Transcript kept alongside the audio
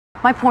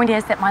My point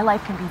is that my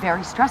life can be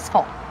very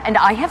stressful, and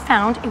I have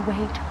found a way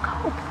to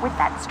cope with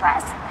that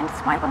stress, and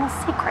it's my little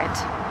secret.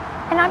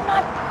 And I'm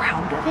not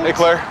proud of it. Hey,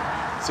 Claire.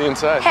 See you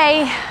inside.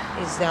 Hey.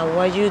 Is that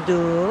what you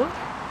do?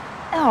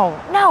 Oh,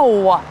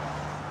 no.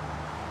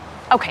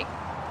 Okay,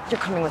 you're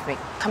coming with me.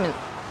 Come in.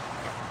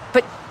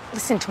 But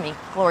listen to me,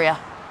 Gloria.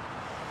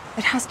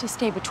 It has to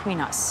stay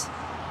between us.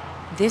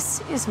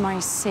 This is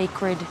my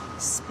sacred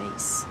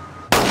space.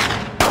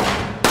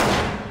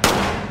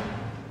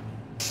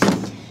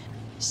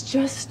 It's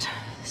just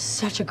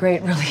such a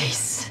great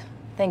release.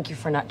 Thank you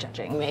for not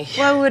judging me.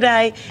 Why would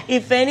I?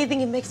 If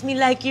anything, it makes me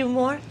like you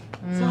more.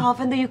 So how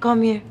often do you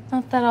come here?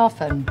 Not that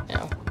often.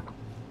 No.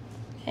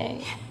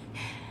 Hey.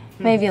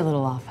 Maybe a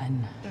little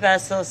often.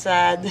 That's so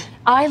sad.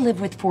 I live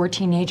with 4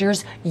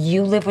 teenagers.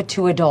 You live with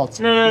 2 adults.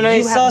 No. You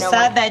It's so have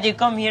sad that you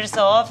come here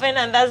so often,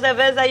 and that's the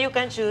best that you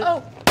can choose.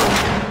 Oh.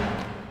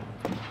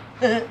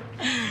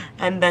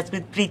 And that's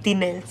with pretty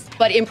nails.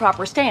 But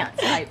improper stance.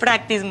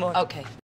 Practice more. Okay.